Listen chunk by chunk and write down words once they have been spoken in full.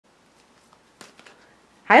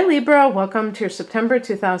Hi Libra, welcome to your September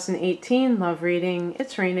 2018 love reading.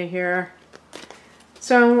 It's Raina here.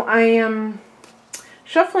 So I am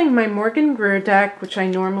shuffling my Morgan Greer deck, which I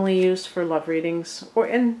normally use for love readings, or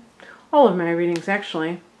in all of my readings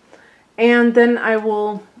actually. And then I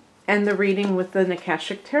will end the reading with the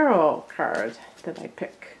Akashic Tarot card that I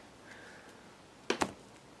pick.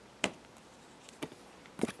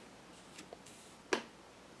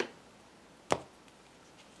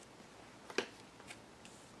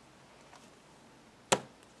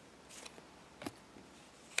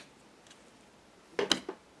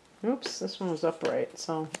 Oops, this one was upright,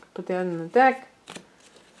 so put that in the deck.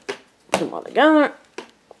 Put them all together.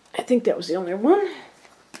 I think that was the only one.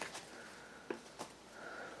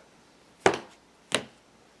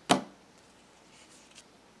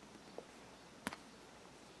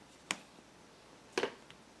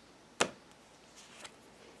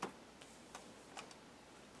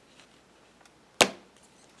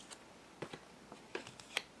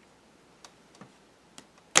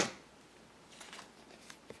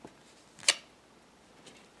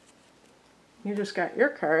 You just got your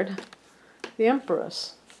card, the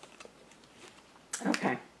Empress.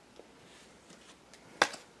 Okay.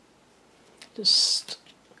 Just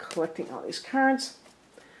collecting all these cards.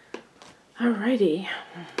 Alrighty.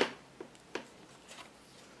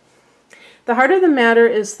 The heart of the matter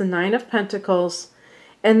is the Nine of Pentacles,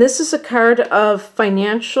 and this is a card of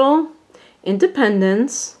financial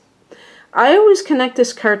independence. I always connect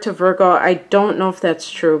this card to Virgo. I don't know if that's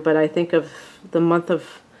true, but I think of the month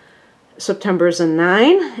of September is a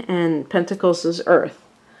 9, and Pentacles is Earth.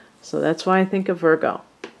 So that's why I think of Virgo.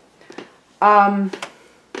 You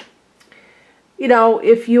know,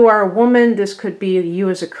 if you are a woman, this could be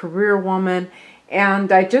you as a career woman.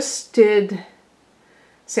 And I just did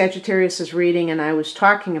Sagittarius's reading, and I was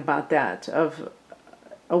talking about that, of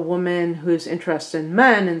a woman who's interested in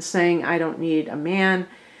men and saying, I don't need a man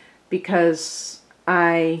because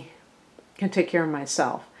I can take care of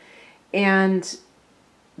myself. And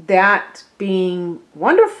that being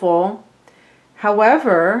wonderful,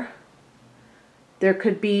 however, there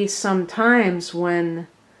could be some times when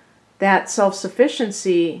that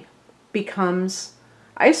self-sufficiency becomes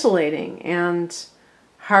isolating and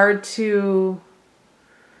hard to,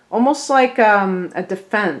 almost like a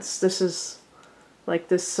defense. This is like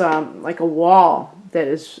this, like a wall that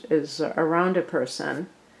is around a person.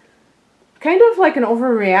 Kind of like an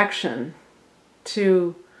overreaction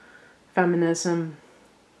to feminism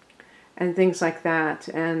and things like that.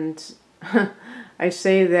 And I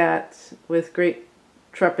say that with great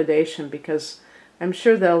trepidation because I'm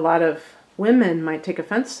sure that a lot of women might take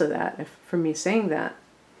offense to that, for me saying that.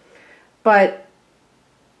 But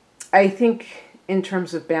I think in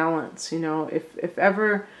terms of balance, you know, if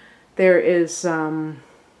ever there is one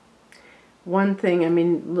thing, I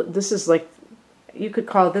mean, this is like, you could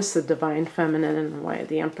call this the divine feminine in a way,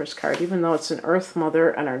 the Empress card, even though it's an Earth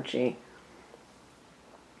Mother energy.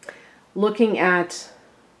 Looking at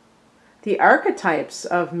the archetypes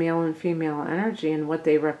of male and female energy and what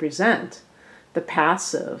they represent. The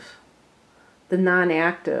passive, the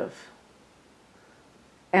non-active.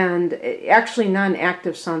 And actually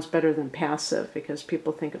non-active sounds better than passive because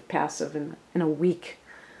people think of passive in a weak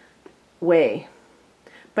way.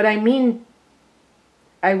 But I really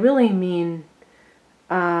mean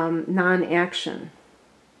non-action.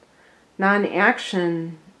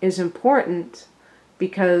 Non-action is important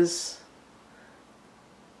because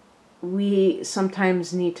we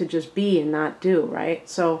sometimes need to just be and not do, right?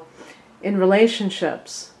 So in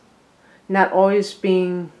relationships, not always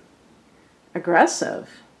being aggressive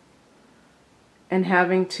and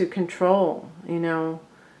having to control, you know,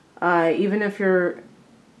 even if you're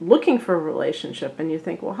looking for a relationship and you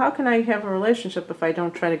think, well, how can I have a relationship if I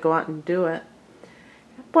don't try to go out and do it?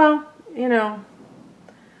 Well, you know,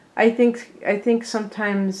 I think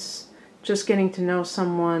sometimes just getting to know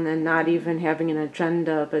someone and not even having an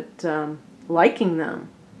agenda, but liking them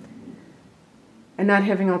and not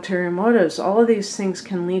having ulterior motives, all of these things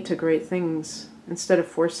can lead to great things instead of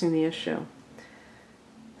forcing the issue.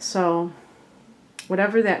 So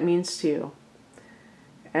whatever that means to you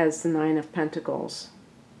as the Nine of Pentacles.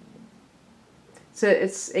 So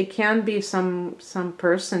it can be some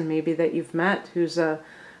person maybe that you've met who's a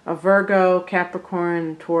Virgo,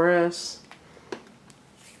 Capricorn, Taurus.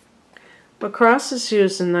 What crosses you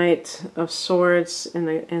is the Knight of Swords in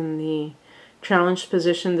the challenged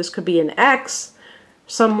position. This could be an ex,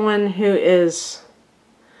 someone who is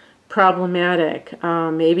problematic,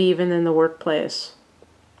 maybe even in the workplace.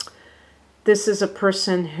 This is a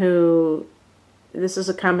person who, this is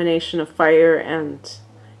a combination of fire and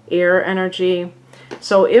air energy.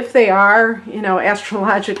 So if they are, you know,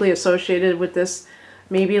 astrologically associated with this,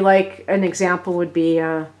 maybe like an example would be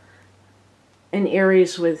an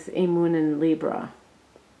Aries with a moon in Libra.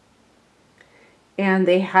 And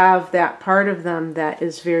they have that part of them that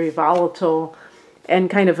is very volatile and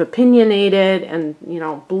kind of opinionated and, you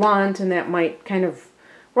know, blunt, and that might kind of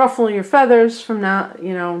ruffle your feathers from now,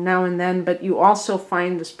 you know, now and then. But you also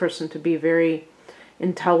find this person to be very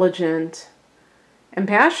intelligent and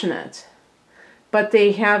passionate. But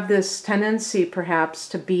they have this tendency perhaps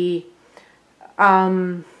to be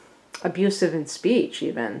abusive in speech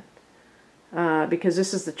even, because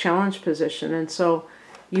this is the challenge position. And so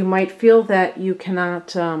you might feel that you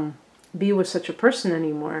cannot be with such a person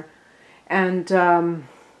anymore. And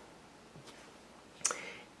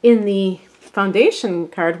in the foundation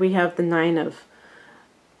card, we have the 9 of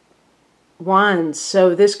Wands.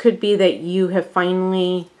 So this could be that you have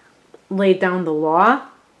finally laid down the law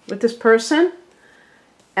with this person,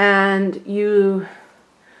 and you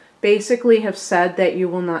basically have said that you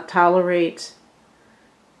will not tolerate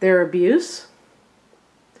their abuse.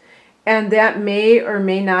 And that may or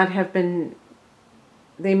may not have been,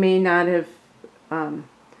 they may not have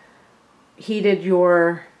heeded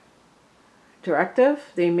your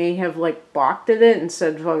directive. They may have like balked at it and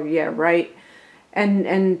said, "Oh yeah, right,"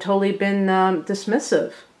 and totally been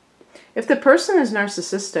dismissive. If the person is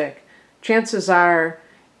narcissistic, chances are,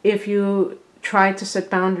 if you try to set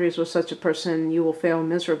boundaries with such a person, you will fail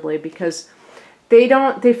miserably, because they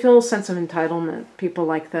feel a sense of entitlement, people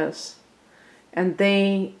like this. And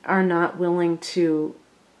they are not willing to,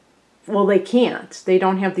 well, they can't. They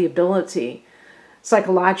don't have the ability,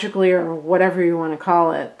 psychologically or whatever you want to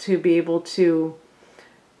call it, to be able to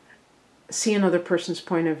see another person's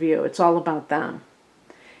point of view. It's all about them.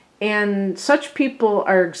 And such people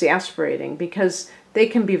are exasperating because they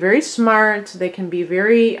can be very smart. They can be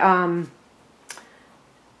very,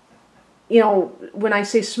 you know, when I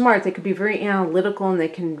say smart, they could be very analytical and they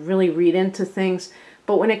can really read into things.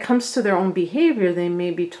 But when it comes to their own behavior, they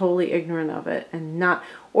may be totally ignorant of it and not,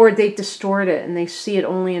 or they distort it and they see it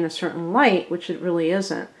only in a certain light, which it really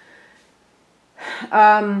isn't.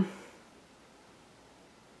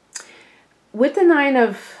 With the 9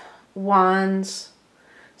 of Wands,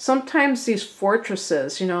 sometimes these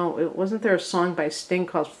fortresses, you know, wasn't there a song by Sting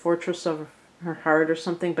called Fortress of Her Heart or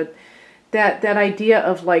something? But that idea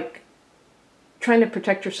of like trying to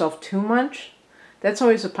protect yourself too much, that's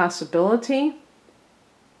always a possibility.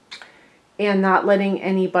 And not letting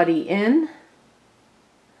anybody in.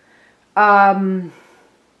 I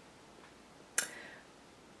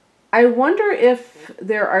wonder if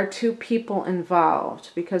there are 2 people involved,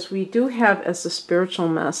 because we do have as a spiritual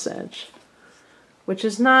message, which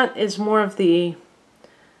is not, is more of the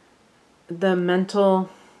mental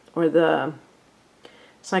or the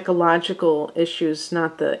psychological issues,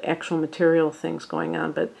 not the actual material things going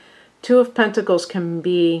on. But 2 of Pentacles can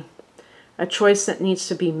be a choice that needs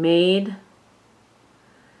to be made.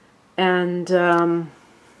 And,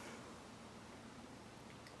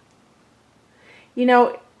 you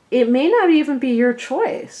know, it may not even be your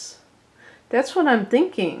choice. That's what I'm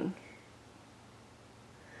thinking.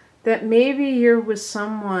 That maybe you're with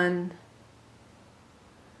someone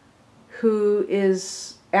who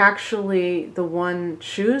is actually the one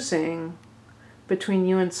choosing between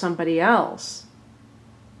you and somebody else.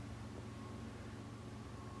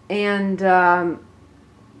 And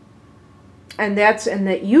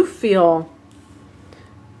that you feel,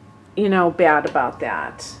 you know, bad about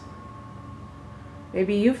that.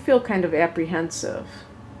 Maybe you feel kind of apprehensive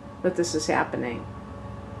that this is happening.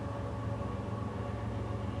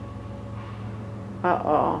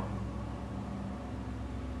 Uh-oh.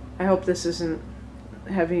 I hope this isn't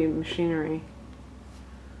heavy machinery.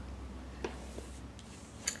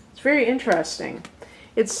 It's very interesting.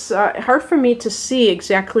 It's hard for me to see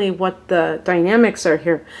exactly what the dynamics are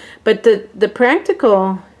here. But the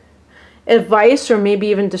practical advice, or maybe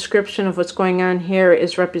even description of what's going on here,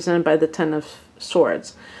 is represented by the 10 of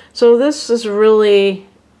Swords. So this is really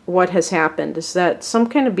what has happened, is that some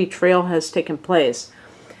kind of betrayal has taken place.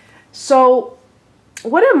 So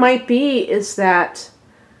what it might be is that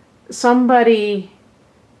somebody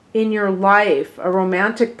in your life, a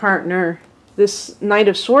romantic partner, this Knight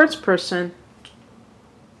of Swords person,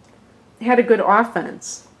 had a good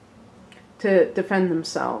offense to defend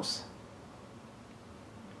themselves,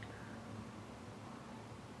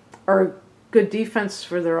 or good defense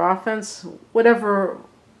for their offense, whatever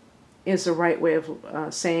is the right way of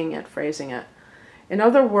saying it, phrasing it. In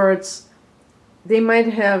other words, they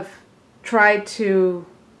might have tried to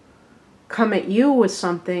come at you with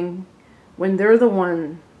something when they're the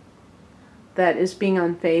one that is being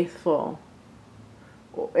unfaithful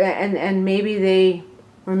and maybe they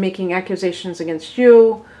were making accusations against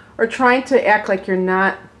you or trying to act like you're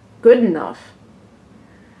not good enough.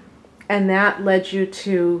 And that led you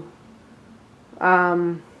to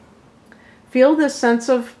feel this sense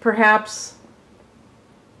of perhaps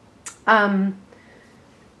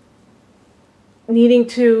needing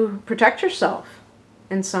to protect yourself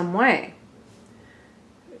in some way.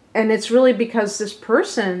 And it's really because this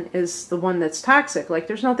person is the one that's toxic. Like,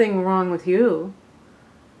 there's nothing wrong with you.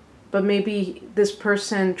 But maybe this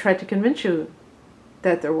person tried to convince you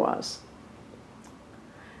that there was.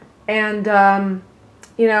 And,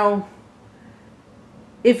 you know,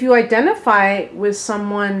 if you identify with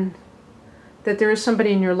someone, that there is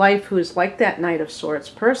somebody in your life who is like that Knight of Swords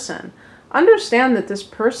person, understand that this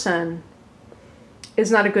person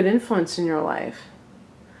is not a good influence in your life.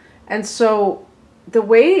 And so the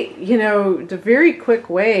way, you know, the very quick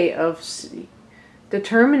way of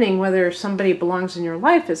determining whether somebody belongs in your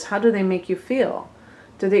life is, how do they make you feel?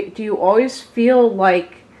 Do you always feel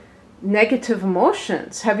like negative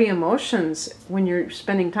emotions, heavy emotions when you're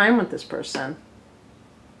spending time with this person?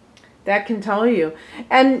 That can tell you.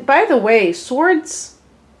 And by the way, swords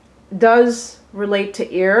does relate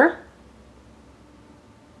to air.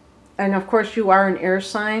 And of course you are an air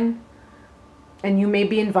sign. And you may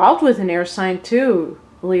be involved with an air sign too,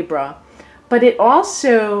 Libra. But it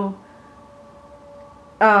also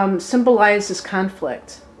symbolizes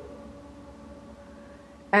conflict.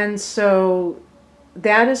 And so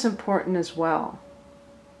that is important as well.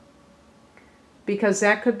 Because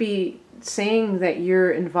that could be saying that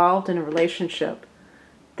you're involved in a relationship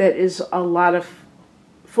that is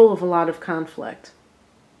full of a lot of conflict.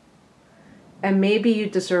 And maybe you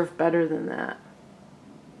deserve better than that.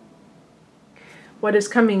 What is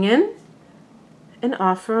coming in? An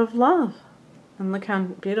offer of love. And look how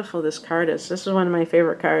beautiful this card is. This is one of my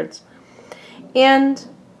favorite cards. And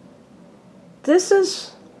this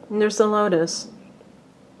is, and there's the lotus.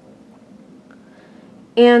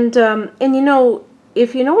 And you know,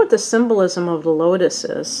 if you know what the symbolism of the lotus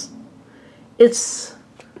is, it's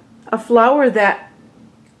a flower that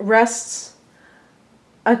rests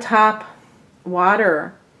atop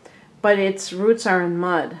water, but its roots are in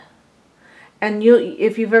mud. And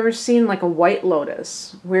if you've ever seen like a white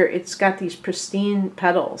lotus, where it's got these pristine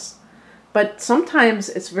petals, but sometimes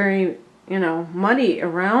it's very, you know, muddy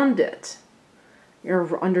around it,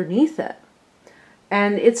 or underneath it.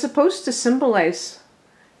 And it's supposed to symbolize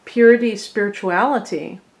purity,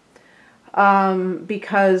 spirituality,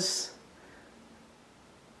 because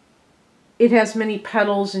it has many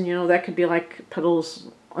petals, and you know, that could be like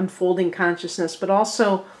petals unfolding consciousness, but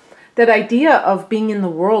also that idea of being in the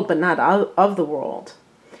world but not out of the world.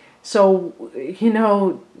 So, you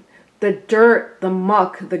know, the dirt, the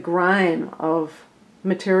muck, the grime of the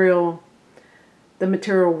material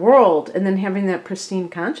world, and then having that pristine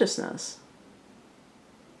consciousness.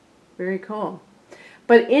 Very cool.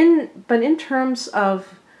 But in terms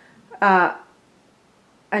of a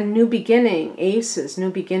new beginning, aces, new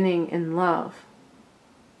beginning in love,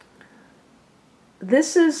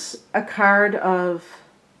 this is a card of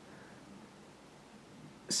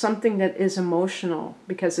something that is emotional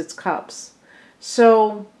because it's cups.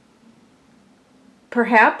 So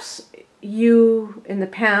perhaps you in the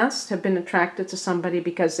past have been attracted to somebody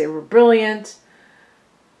because they were brilliant,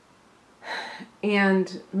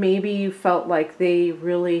 and maybe you felt like they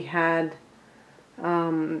really had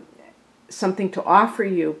something to offer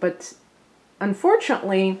you. But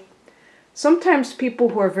unfortunately, sometimes people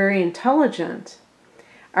who are very intelligent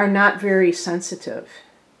are not very sensitive.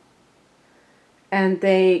 And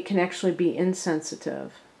they can actually be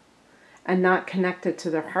insensitive and not connected to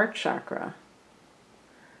their heart chakra.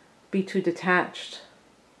 Be too detached.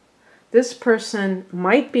 This person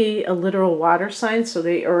might be a literal water sign, so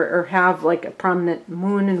they or have like a prominent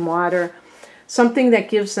moon in water, something that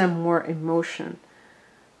gives them more emotion.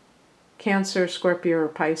 Cancer, Scorpio, or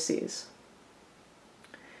Pisces.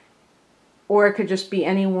 Or it could just be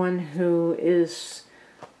anyone who is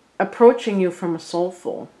approaching you from a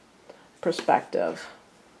soulful perspective.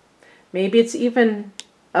 Maybe it's even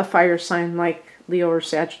a fire sign like Leo or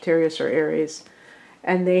Sagittarius or Aries,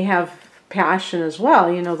 and they have passion as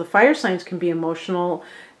well. You know, the fire signs can be emotional,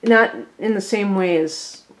 not in the same way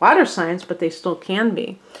as water signs, but they still can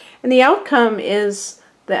be. And the outcome is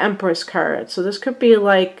the Empress card. So this could be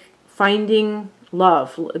like finding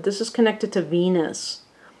love. This is connected to Venus,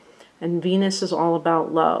 and Venus is all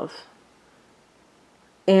about love.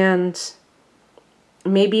 And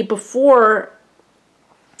maybe before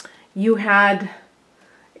you had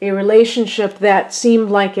a relationship that seemed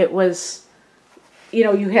like it was, you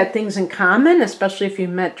know, you had things in common, especially if you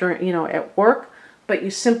met during, you know, at work, but you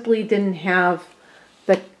simply didn't have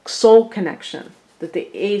the soul connection that the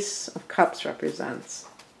Ace of Cups represents.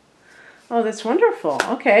 Oh, that's wonderful.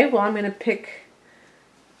 Okay, well, I'm going to pick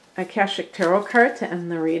a Akashic Tarot card to end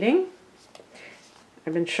the reading.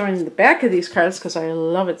 I've been showing the back of these cards because I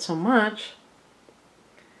love it so much.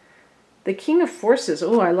 The King of Forces.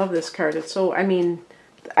 Oh, I love this card. It's so, I mean,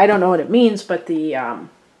 I don't know what it means, but the I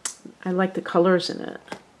like the colors in it.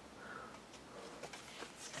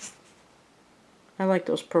 I like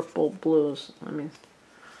those purple blues. Let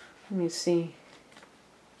me see.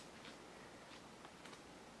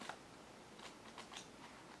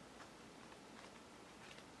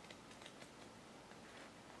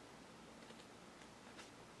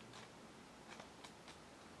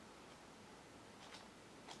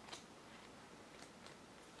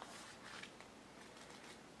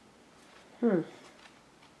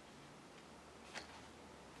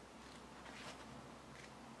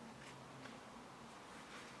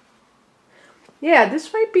 Yeah,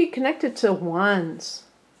 this might be connected to wands.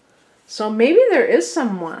 So maybe there is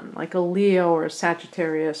someone, like a Leo or a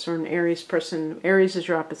Sagittarius or an Aries person, Aries is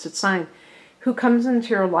your opposite sign, who comes into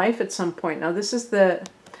your life at some point. Now this is the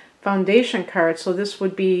foundation card, so this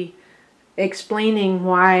would be explaining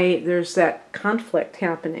why there's that conflict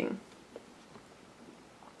happening.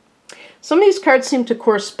 Some of these cards seem to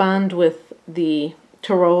correspond with the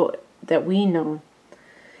tarot that we know.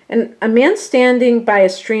 And a man standing by a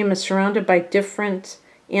stream is surrounded by different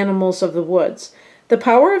animals of the woods. The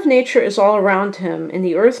power of nature is all around him, in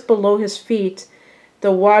the earth below his feet,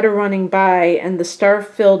 the water running by, and the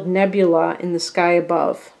star-filled nebula in the sky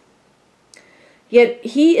above. Yet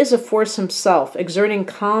he is a force himself, exerting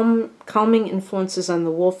calming influences on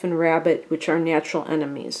the wolf and rabbit, which are natural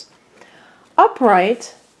enemies.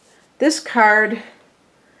 Upright, this card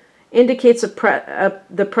indicates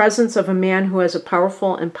the presence of a man who has a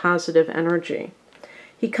powerful and positive energy.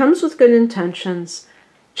 He comes with good intentions.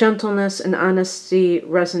 Gentleness and honesty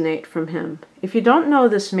resonate from him. If you don't know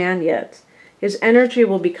this man yet, his energy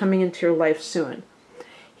will be coming into your life soon.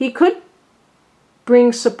 He could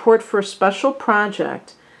bring support for a special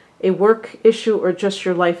project, a work issue, or just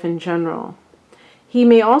your life in general. He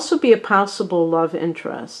may also be a possible love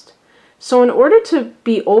interest. So in order to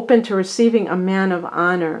be open to receiving a man of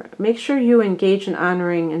honor, make sure you engage in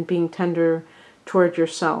honoring and being tender toward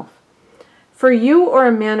yourself. For you or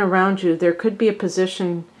a man around you, there could be a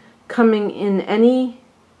position coming in any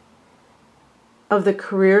of the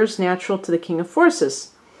careers natural to the King of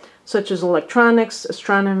Forces, such as electronics,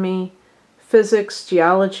 astronomy, physics,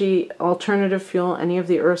 geology, alternative fuel, any of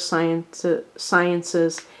the earth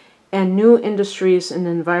sciences, and new industries in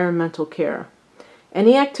environmental care.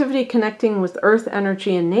 Any activity connecting with earth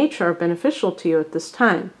energy and nature are beneficial to you at this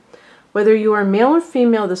time. Whether you are male or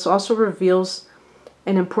female, this also reveals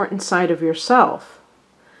an important side of yourself.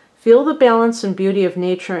 Feel the balance and beauty of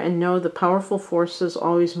nature and know the powerful forces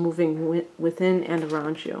always moving within and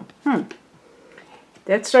around you.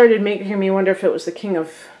 That started making me wonder if it was the King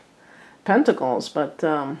of Pentacles, but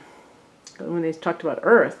when they talked about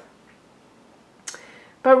Earth.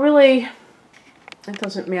 But really, it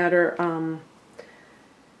doesn't matter.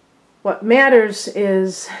 What matters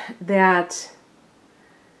is that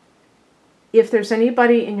if there's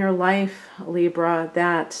anybody in your life, Libra,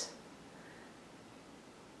 that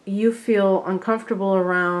you feel uncomfortable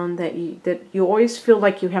around, that you always feel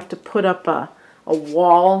like you have to put up a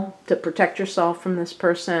wall to protect yourself from this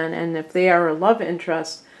person, and if they are a love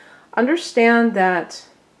interest, understand that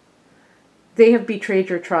they have betrayed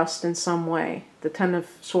your trust in some way. The Ten of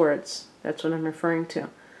Swords, that's what I'm referring to.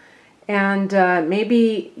 And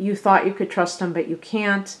maybe you thought you could trust them, but you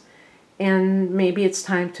can't. And maybe it's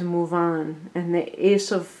time to move on. And the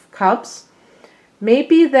Ace of Cups,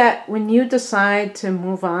 maybe that when you decide to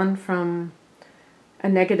move on from a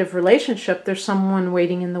negative relationship, there's someone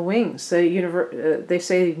waiting in the wings. They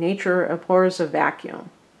say nature abhors a vacuum.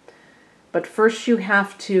 But first you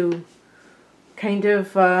have to kind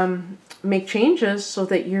of make changes so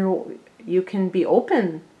that you can be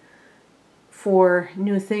open for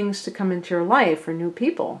new things to come into your life, or new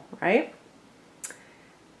people, right?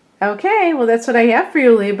 Okay, well that's what I have for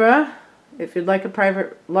you, Libra. If you'd like a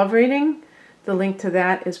private love reading, the link to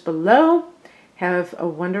that is below. Have a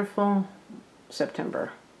wonderful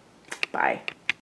September. Bye.